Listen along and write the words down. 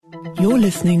You're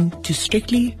listening to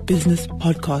Strictly Business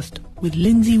Podcast with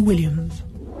Lindsay Williams.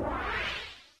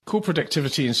 Corporate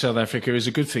activity in South Africa is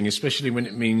a good thing, especially when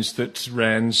it means that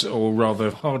rands, or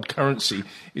rather hard currency,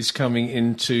 is coming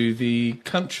into the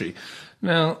country.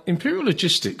 Now, Imperial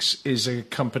Logistics is a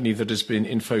company that has been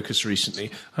in focus recently,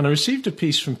 and I received a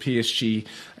piece from PSG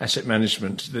Asset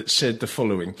Management that said the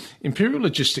following. Imperial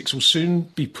Logistics will soon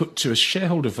be put to a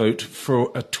shareholder vote for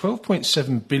a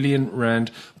 12.7 billion rand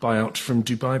buyout from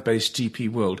Dubai-based DP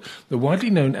World. The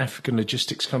widely known African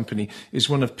logistics company is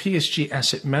one of PSG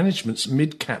Asset Management's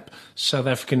mid-cap South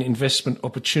African investment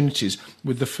opportunities,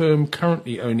 with the firm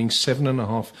currently owning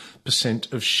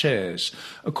 7.5% of shares.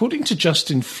 According to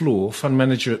Justin Floor, fund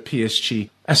manager at PSG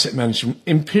Asset Management,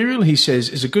 Imperial, he says,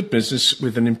 is a good business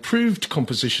with an improved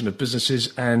composition of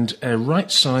businesses and a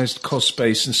right-sized cost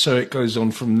base, and so it goes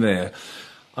on from there.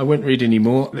 I won't read any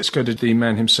more. Let's go to the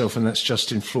man himself, and that's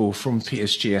Justin Floor from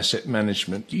PSG Asset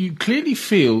Management. You clearly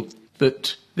feel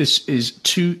that this is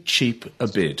too cheap a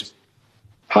bid.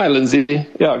 Hi, Lindsay.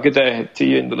 Yeah, good day to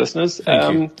you and the listeners.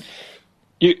 Thank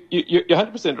you. You're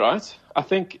 100% right. I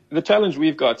think the challenge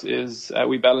we've got is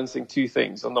we're balancing two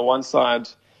things. On the one side,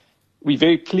 we're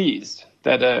very pleased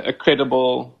that a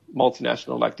credible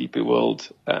multinational like DP World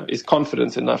is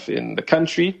confident enough in the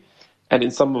country and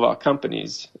in some of our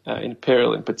companies,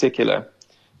 Imperial in particular,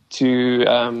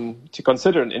 to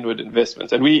consider an inward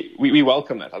investment. And we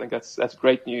welcome that. I think that's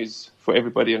great news for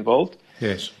everybody involved.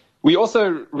 Yes. We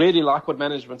also really like what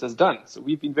management has done. So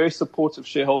we've been very supportive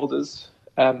shareholders.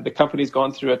 The company's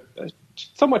gone through a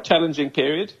somewhat challenging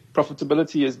period.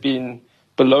 Profitability has been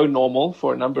below normal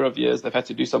for a number of years. They've had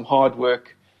to do some hard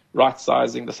work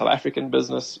right-sizing the South African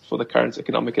business for the current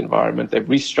economic environment. They've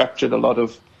restructured a lot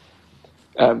of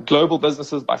global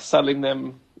businesses by selling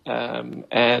them,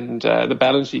 and the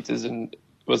balance sheet is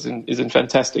in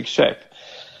fantastic shape.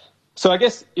 So I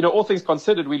guess, all things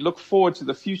considered, we look forward to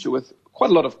the future with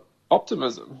quite a lot of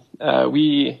optimism.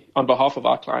 We, on behalf of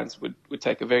our clients, would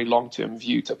take a very long-term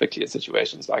view typically in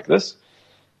situations like this.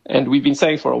 And we've been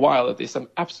saying for a while that there's some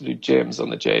absolute gems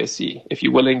on the JSE if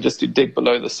you're willing just to dig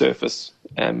below the surface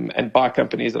and buy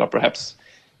companies that are perhaps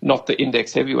not the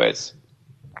index heavyweights.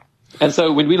 And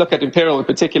so when we look at Imperial in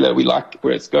particular, we like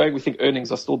where it's going. We think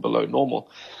earnings are still below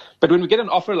normal. But when we get an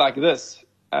offer like this,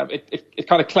 it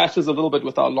kind of clashes a little bit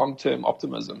with our long-term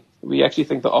optimism. We actually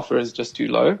think the offer is just too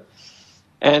low.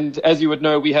 And as you would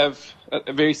know, we have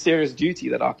a very serious duty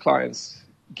that our clients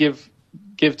give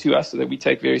to us, so that we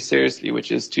take very seriously,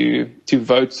 which is to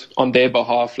vote on their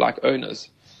behalf like owners.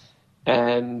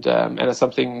 And it's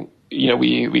something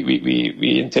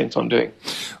we intend on doing.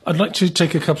 I'd like to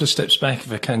take a couple of steps back,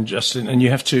 if I can, Justin, and you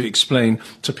have to explain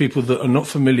to people that are not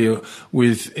familiar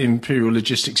with Imperial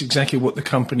Logistics exactly what the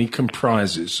company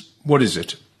comprises. What is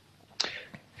it?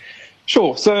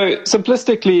 Sure. So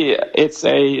simplistically, it's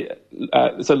a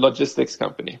logistics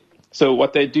company. So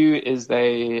what they do is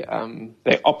they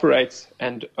operate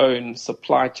and own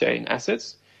supply chain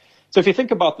assets. So if you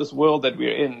think about this world that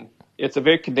we're in, it's a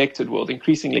very connected world,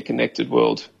 increasingly connected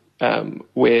world,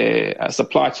 where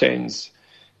supply chains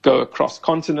go across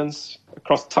continents,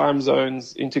 across time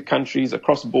zones, into countries,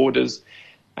 across borders,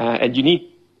 and you need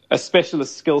a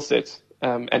specialist skill set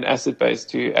and asset base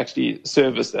to actually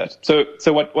service that.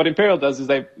 So what Imperial does is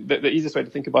the easiest way to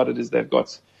think about it is they've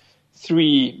got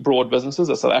three broad businesses: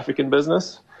 a South African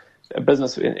business, a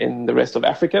business in the rest of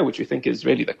Africa, which we think is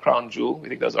really the crown jewel. We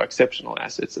think those are exceptional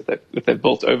assets that they've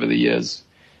built over the years,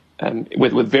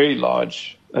 with very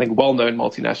large, I think, well-known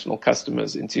multinational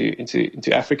customers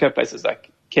into Africa, places like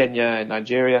Kenya and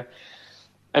Nigeria.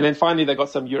 And then finally, they've got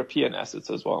some European assets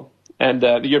as well. And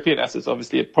the European assets,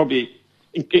 obviously,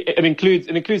 it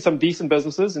includes some decent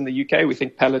businesses in the UK. We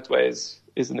think Palletways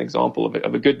is an example of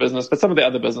a good business, but some of the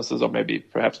other businesses are maybe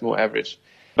perhaps more average,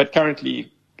 but currently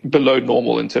below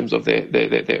normal in terms of their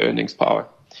earnings power.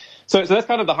 So that's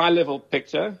kind of the high level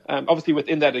picture. Obviously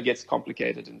within that it gets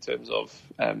complicated in terms of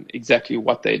exactly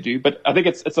what they do, but I think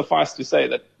it's suffice to say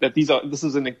that this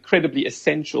is an incredibly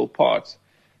essential part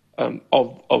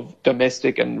of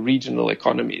domestic and regional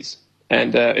economies.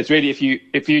 And it's really, if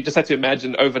you just had to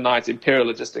imagine overnight Imperial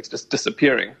Logistics just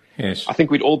disappearing, yes, I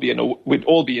think we'd all be in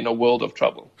a world of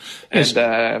trouble. Yes.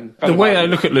 And the way I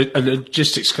look at a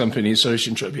logistics company, sorry to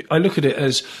interrupt you, I look at it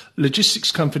as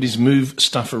logistics companies move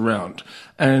stuff around.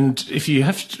 And if you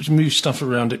have to move stuff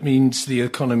around, it means the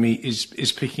economy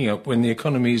is picking up. When the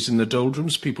economy is in the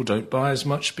doldrums, people don't buy as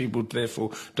much, people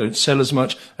therefore don't sell as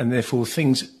much, and therefore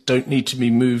things don't need to be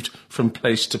moved from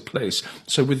place to place.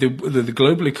 So with the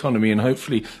global economy and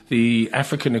hopefully the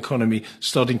African economy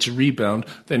starting to rebound,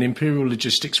 then Imperial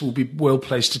Logistics Logistics will be well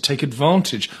placed to take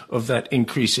advantage of that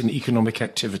increase in economic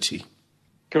activity.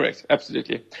 Correct,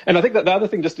 absolutely. And I think that the other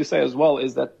thing just to say as well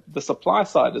is that the supply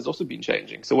side has also been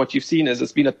changing. So what you've seen is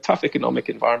it's been a tough economic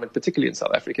environment, particularly in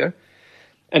South Africa.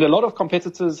 And a lot of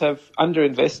competitors have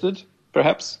underinvested,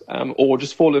 perhaps, or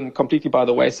just fallen completely by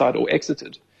the wayside or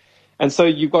exited. And so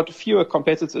you've got fewer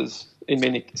competitors in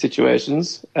many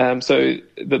situations. So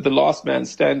the last man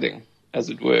standing, as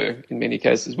it were, in many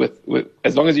cases, with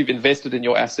as long as you've invested in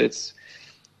your assets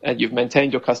and you've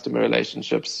maintained your customer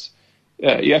relationships,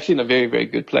 you're actually in a very, very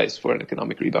good place for an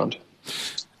economic rebound.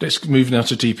 Let's move now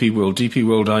to DP World. DP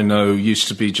World, I know, used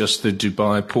to be just the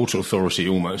Dubai Port Authority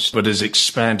almost, but has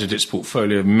expanded its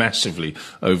portfolio massively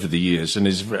over the years and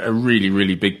is a really,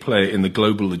 really big player in the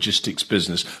global logistics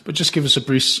business. But just give us a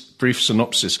brief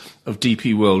synopsis of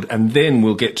DP World, and then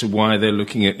we'll get to why they're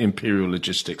looking at Imperial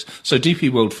Logistics. So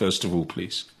DP World, first of all,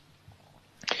 please.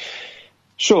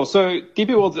 Sure. So DP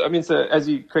World, I mean, as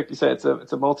you correctly say, it's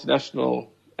a multinational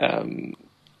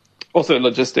also a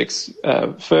logistics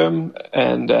firm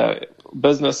and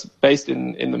business based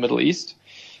in the Middle East.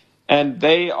 And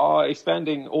they are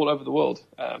expanding all over the world.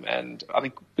 And I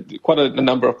think quite a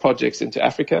number of projects into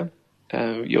Africa.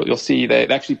 You'll see they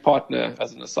actually partner,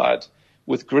 as an aside,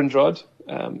 with Grindrod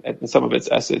and some of its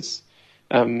assets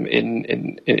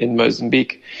in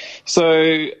Mozambique.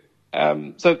 So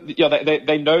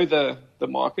they know the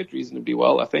market reasonably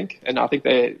well, I think. And I think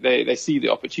they see the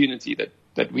opportunity that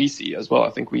we see as well. I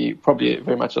think we probably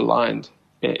very much aligned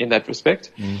in that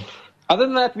respect. Other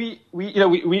than that,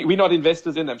 we're not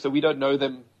investors in them, so we don't know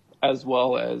them as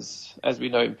well as we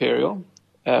know Imperial.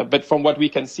 But from what we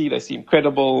can see, they seem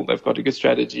credible. They've got a good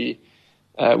strategy.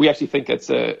 We actually think it's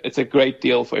a great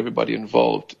deal for everybody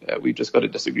involved. We've just got a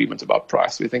disagreement about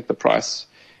price. We think the price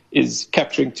is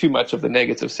capturing too much of the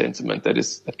negative sentiment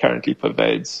that currently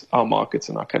pervades our markets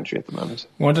in our country at the moment.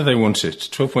 Why do they want it?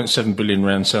 12.7 billion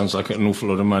rand sounds like an awful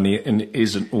lot of money, and it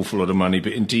is an awful lot of money,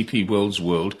 but in DP World's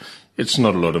world, it's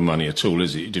not a lot of money at all,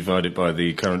 is it? You divide it by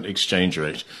the current exchange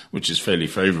rate, which is fairly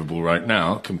favourable right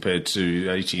now compared to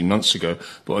 18 months ago,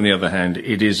 but on the other hand,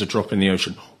 it is a drop in the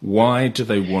ocean. Why do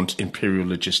they want Imperial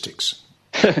Logistics?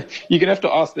 You're going to have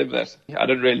to ask them that. I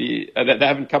don't really, they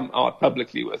haven't come out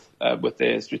publicly with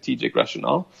their strategic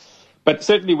rationale. But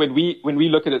certainly when we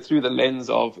look at it through the lens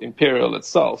of Imperial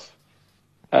itself,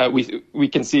 we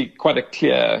can see quite a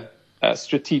clear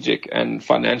strategic and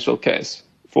financial case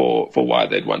for why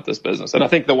they'd want this business. And I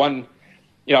think the one,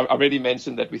 I already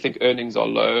mentioned that we think earnings are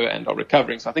low and are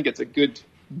recovering. So I think it's a good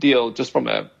deal just from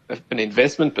an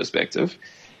investment perspective.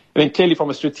 I mean, clearly from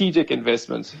a strategic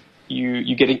investment,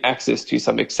 you're getting access to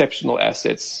some exceptional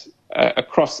assets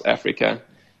across Africa,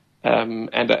 and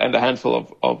a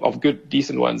handful of good,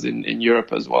 decent ones in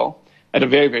Europe as well, at a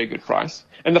very, very good price.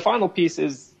 And the final piece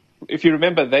is, if you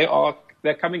remember,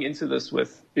 they're coming into this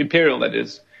with Imperial, that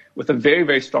is, with a very,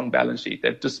 very strong balance sheet.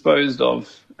 They've disposed of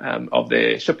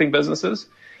their shipping businesses,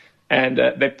 and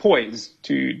they're poised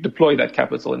to deploy that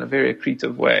capital in a very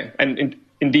accretive way. And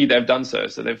indeed, they've done so.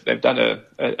 So they've done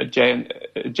a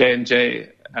J&J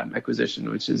acquisition,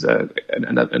 which is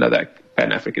another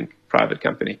Pan-African private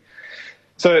company.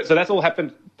 So that's all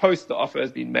happened post the offer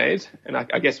has been made. And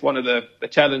I guess one of the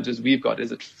challenges we've got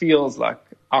is it feels like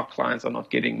our clients are not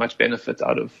getting much benefit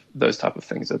out of those type of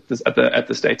things at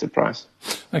the stated price.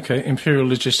 Okay, Imperial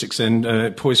Logistics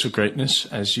then, poised for greatness,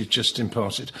 as you've just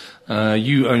imparted.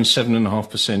 You own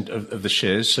 7.5% of the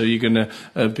shares, so you're going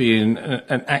to be an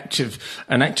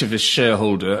activist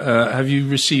shareholder. Have you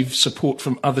received support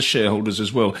from other shareholders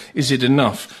as well? Is it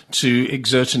enough to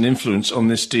exert an influence on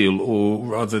this deal, or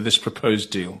rather this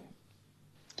proposed deal?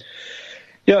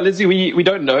 Yeah, Lindsay, we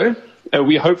don't know.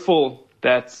 We're hopeful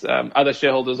that other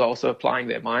shareholders are also applying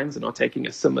their minds and are taking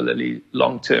a similarly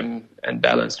long-term and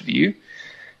balanced view.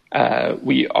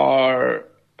 We are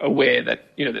aware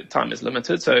that the time is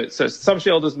limited, so some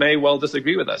shareholders may well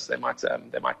disagree with us. They might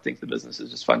think the business is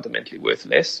just fundamentally worth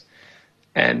less,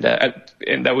 and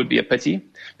that would be a pity.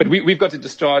 But we've got to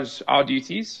discharge our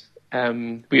duties.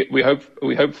 We're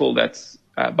hopeful that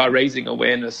by raising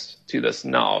awareness to this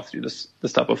now through this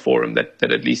type of forum, that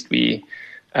at least we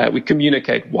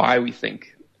communicate why we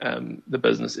think the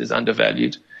business is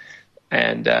undervalued,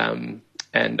 and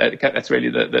that's really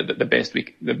the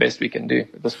best we can do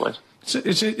at this point.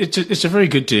 It's a very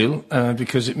good deal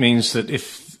because it means that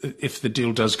if the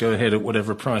deal does go ahead at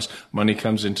whatever price, money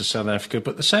comes into South Africa.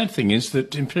 But the sad thing is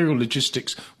that Imperial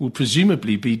Logistics will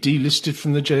presumably be delisted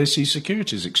from the JSE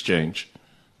Securities Exchange.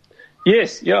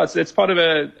 Yes, yeah, it's part of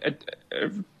a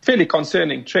fairly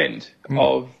concerning trend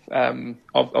of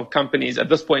companies at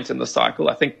this point in the cycle.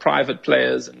 I think private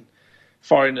players and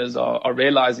foreigners are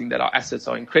realizing that our assets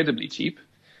are incredibly cheap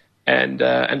and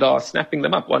are snapping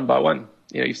them up one by one.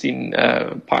 You've seen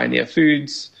Pioneer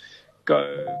Foods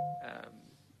go.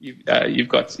 You've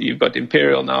got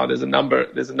Imperial now. There's a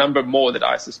number more that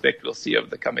I suspect we'll see over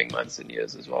the coming months and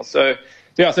years as well. So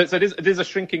it is a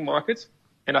shrinking market,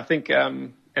 and I think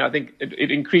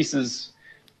it increases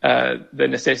the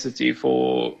necessity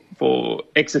for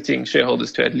exiting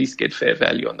shareholders to at least get fair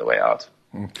value on the way out.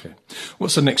 Okay,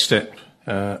 what's the next step?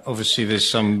 Obviously, there's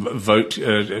some vote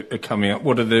coming up.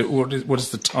 What is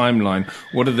the timeline?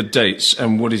 What are the dates?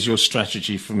 And what is your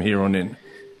strategy from here on in?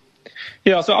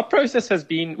 Yeah, so our process has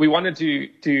been, we wanted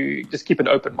to just keep an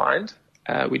open mind.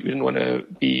 We didn't want to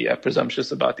be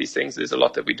presumptuous about these things. There's a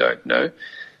lot that we don't know.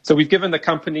 So we've given the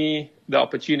company the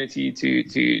opportunity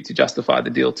to justify the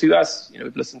deal to us.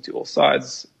 We've listened to all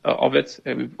sides of it.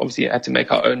 And we've obviously had to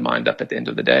make our own mind up at the end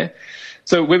of the day.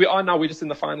 So where we are now, we're just in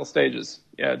the final stages.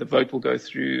 The vote will go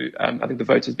through. I think the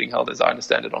vote is being held, as I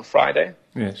understand it, on Friday.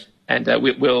 Yes. And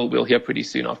we'll hear pretty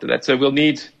soon after that. So we'll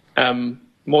need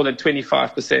more than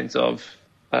 25% of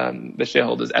the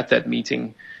shareholders at that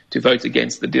meeting to vote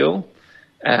against the deal.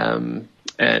 And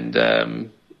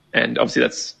obviously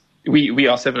that's, we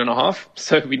are 7.5,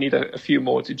 so we need a few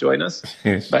more to join us.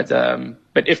 Yes. But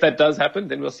if that does happen,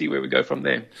 then we'll see where we go from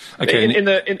there. Okay. In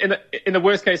the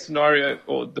worst case scenario,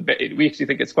 we actually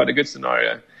think it's quite a good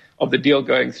scenario of the deal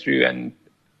going through and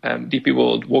DP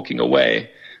World walking away.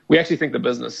 We actually think the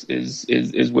business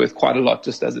is worth quite a lot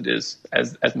just as it is,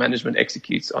 as management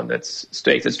executes on its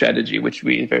stated strategy, which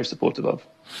we're very supportive of.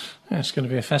 Yeah, it's going to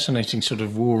be a fascinating sort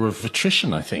of war of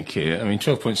attrition, I think, here. I mean,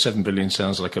 12.7 billion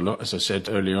sounds like a lot, as I said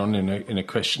earlier on in a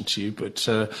question to you, but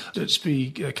let's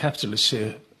be capitalists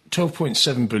here.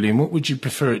 12.7 billion, what would you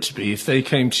prefer it to be? If they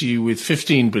came to you with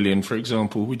 15 billion, for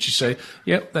example, would you say,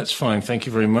 yep, that's fine, thank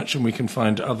you very much, and we can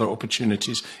find other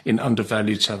opportunities in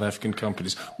undervalued South African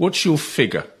companies? What's your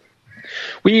figure?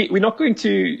 We're not going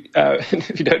to,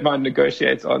 if you don't mind,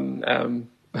 negotiate on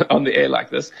the air like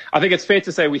this. I think it's fair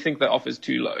to say we think the offer is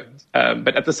too low.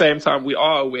 But at the same time, we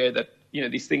are aware that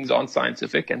these things aren't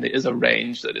scientific and there is a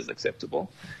range that is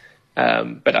acceptable.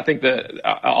 But I think that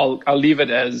I'll leave it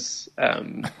as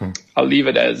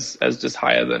just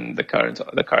higher than the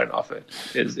current offer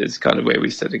is kind of where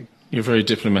we're sitting. You're very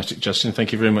diplomatic, Justin.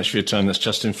 Thank you very much for your time. That's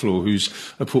Justin Floor, who's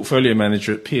a portfolio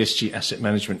manager at PSG Asset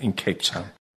Management in Cape Town.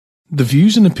 The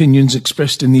views and opinions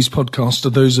expressed in these podcasts are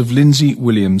those of Lindsay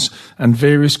Williams and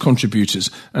various contributors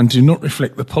and do not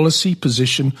reflect the policy,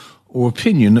 position or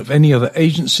opinion of any other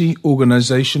agency,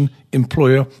 organisation,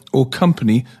 employer or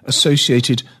company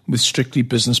associated with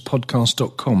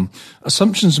strictlybusinesspodcast.com.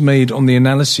 Assumptions made on the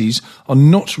analyses are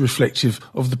not reflective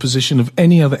of the position of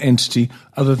any other entity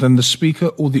other than the speaker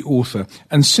or the author.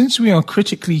 And since we are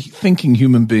critically thinking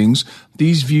human beings,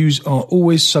 these views are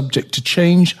always subject to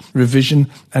change, revision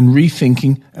and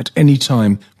rethinking at any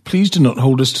time. Please do not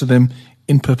hold us to them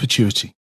in perpetuity.